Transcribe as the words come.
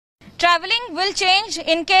Traveling will change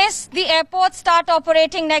in case the airports start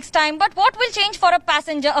operating next time. But what will change for a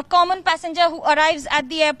passenger, a common passenger who arrives at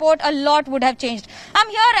the airport? A lot would have changed. I'm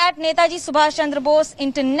here at Netaji Subhash Chandra Bose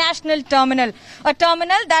International Terminal, a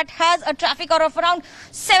terminal that has a traffic of around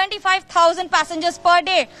 75,000 passengers per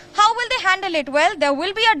day. How will they handle it? Well, there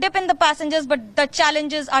will be a dip in the passengers, but the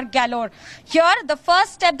challenges are galore. Here, the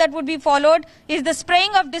first step that would be followed is the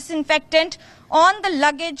spraying of disinfectant on the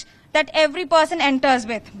luggage that every person enters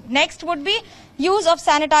with. Next would be use of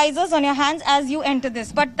sanitizers on your hands as you enter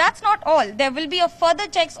this. But that's not all. There will be a further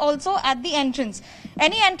checks also at the entrance.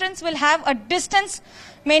 Any entrance will have a distance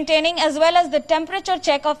maintaining as well as the temperature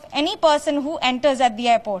check of any person who enters at the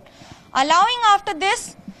airport. Allowing after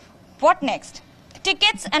this, what next?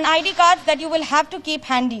 Tickets and ID cards that you will have to keep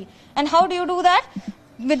handy. And how do you do that?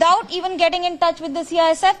 Without even getting in touch with the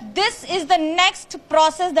CISF, this is the next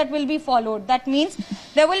process that will be followed. That means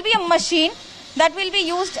there will be a machine that will be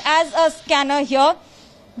used as a scanner here.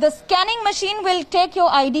 The scanning machine will take your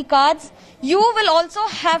ID cards. You will also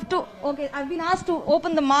have to, I've been asked to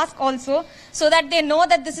open the mask also so that they know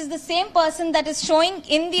that this is the same person that is showing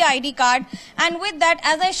in the ID card. And with that,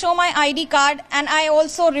 as I show my ID card and I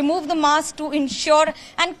also remove the mask to ensure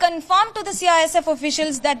and confirm to the CISF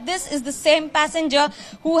officials that this is the same passenger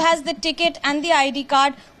who has the ticket and the ID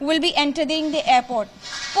card who will be entering the airport.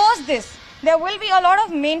 Post this, there will be a lot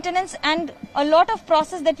of maintenance and a lot of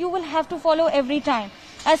process that you will have to follow every time.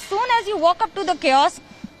 As soon as you walk up to the kiosk,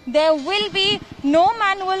 there will be no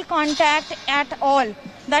manual contact at all.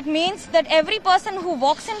 That means that every person who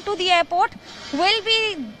walks into the airport will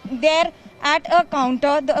be there at a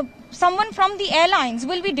counter. Someone from the airlines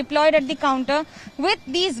will be deployed at the counter with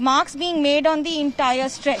these marks being made on the entire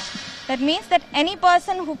stretch. That means that any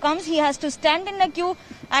person who comes, he has to stand in a queue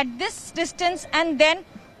at this distance and then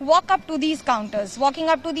walk up to these counters. Walking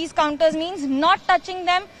up to these counters means not touching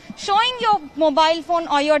them, showing your mobile phone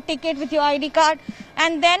or your ticket with your ID card,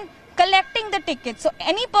 and then collecting the ticket. So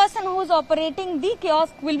any person who is operating the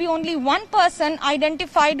kiosk will be only one person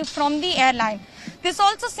identified from the airline. This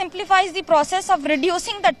also simplifies the process of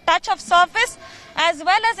reducing the touch of surface as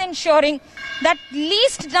well as ensuring that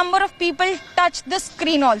least number of people touch the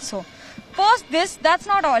screen also. Post this, that's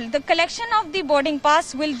not all. The collection of the boarding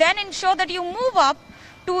pass will then ensure that you move up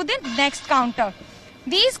to the next counter.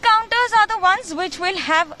 These counters are the ones which will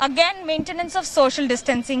have again maintenance of social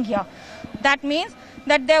distancing here. That means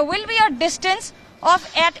that there will be a distance of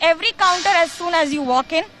at every counter as soon as you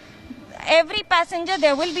walk in. Every passenger,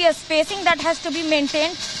 there will be a spacing that has to be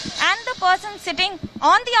maintained, and the person sitting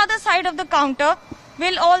on the other side of the counter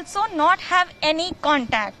will also not have any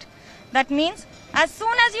contact. That means as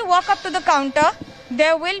soon as you walk up to the counter,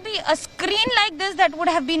 there will be a screen like this that would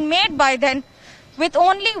have been made by then, with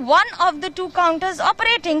only one of the two counters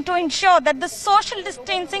operating to ensure that the social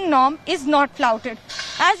distancing norm is not flouted.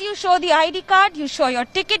 As you show the ID card, you show your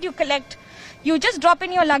ticket, you collect, you just drop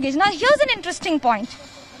in your luggage. Now here's an interesting point.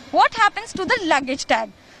 What happens to the luggage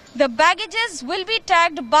tag? The baggages will be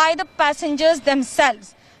tagged by the passengers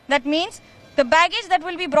themselves. That means the baggage that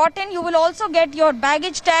will be brought in, you will also get your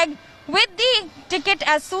baggage tag with the ticket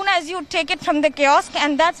as soon as you take it from the kiosk,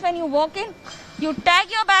 and that's when you walk in, you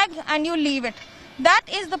tag your bag and you leave it. That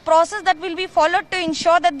is the process that will be followed to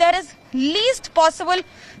ensure that there is least possible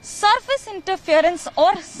surface interference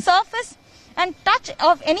or surface and touch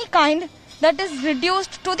of any kind that is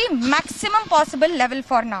reduced to the maximum possible level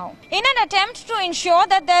for now. In an attempt to ensure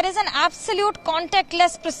that there is an absolute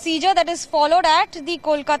contactless procedure that is followed at the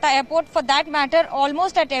Kolkata airport, for that matter,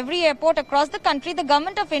 almost at every airport across the country, the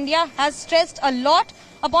Government of India has stressed a lot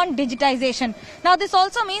upon digitization. Now this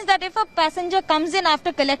also means that if a passenger comes in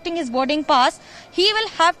after collecting his boarding pass, he will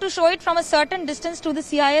have to show it from a certain distance to the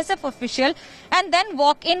CISF official and then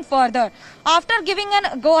walk in further. After giving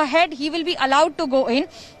a go ahead, he will be allowed to go in,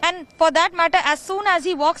 and for that matter, as soon as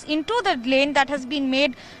he walks into the lane that has been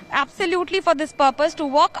made absolutely for this purpose to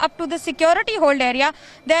walk up to the security hold area,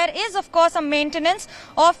 there is of course a maintenance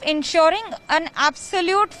of ensuring an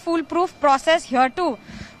absolute foolproof process here too.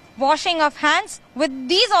 Washing of hands with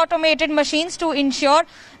these automated machines to ensure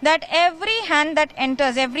that every hand that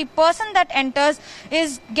enters, every person that enters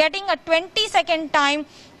is getting a 20-second time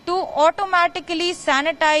to automatically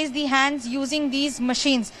sanitize the hands using these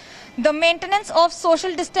machines. The maintenance of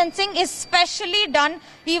social distancing is specially done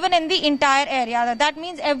even in the entire area. That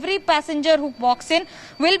means every passenger who walks in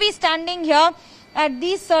will be standing here at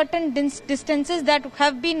these certain distances that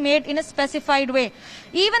have been made in a specified way.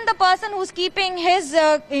 Even the person who's keeping his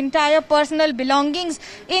entire personal belongings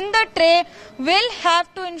in the tray will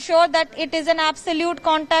have to ensure that it is an absolute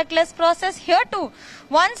contactless process here too.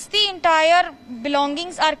 Once the entire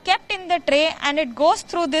belongings are kept in the tray and it goes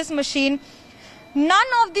through this machine, none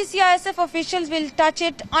of the CISF officials will touch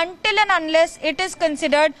it until and unless it is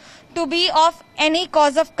considered to be of any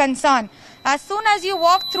cause of concern. As soon as you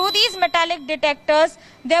walk through these metallic detectors,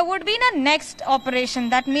 there would be a next operation.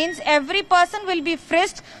 That means every person will be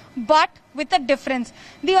frisked, but with a difference.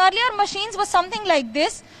 The earlier machines were something like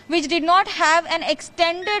this, which did not have an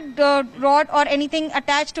extended rod or anything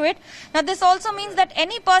attached to it. Now this also means that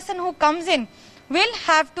any person who comes in will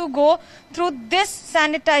have to go through this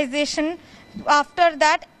sanitization. After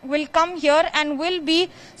that will come here and will be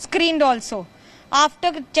screened also.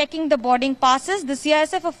 After checking the boarding passes, the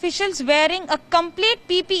CISF officials wearing a complete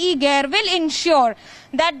PPE gear will ensure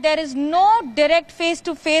that there is no direct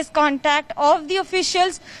face-to-face contact of the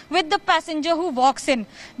officials with the passenger who walks in.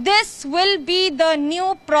 This will be the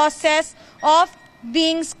new process of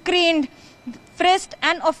being screened, frisked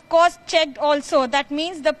and of course checked also. That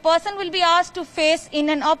means the person will be asked to face in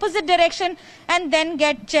an opposite direction and then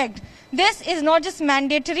get checked. This is not just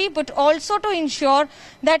mandatory but also to ensure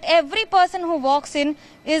that every person who walks in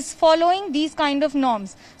is following these kind of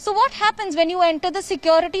norms. So what happens when you enter the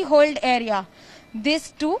security hold area?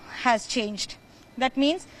 This too has changed. That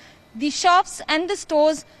means the shops and the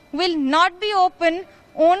stores will not be open.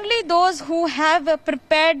 Only those who have a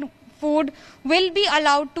prepared food will be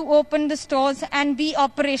allowed to open the stores and be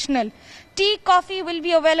operational. Tea, coffee will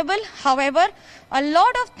be available. However, a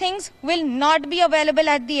lot of things will not be available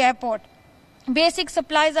at the airport. Basic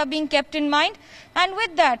supplies are being kept in mind, and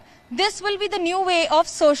with that, this will be the new way of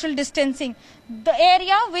social distancing. The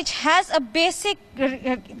area which has a basic,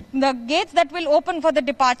 the gates that will open for the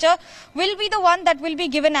departure will be the one that will be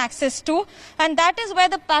given access to, and that is where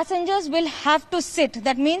the passengers will have to sit.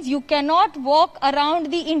 That means you cannot walk around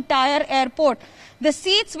the entire airport. The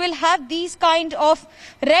seats will have these kind of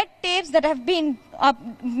red tapes that have been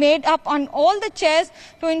made up on all the chairs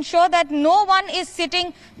to ensure that no one is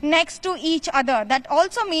sitting next to each other. That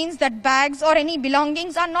also means that bags or any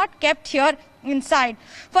belongings are not kept here inside.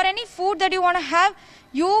 For any food that you want to have,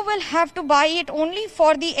 you will have to buy it only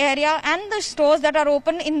for the area and the stores that are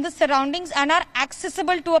open in the surroundings and are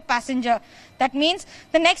accessible to a passenger. That means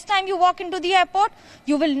the next time you walk into the airport,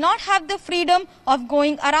 you will not have the freedom of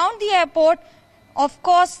going around the airport. Of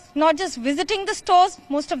course, not just visiting the stores,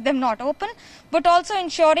 most of them not open, but also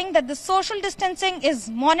ensuring that the social distancing is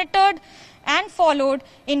monitored and followed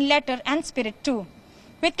in letter and spirit too.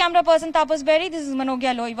 With camera person Tapas Berry, this is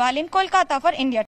Manogya Loiwal in Kolkata for India.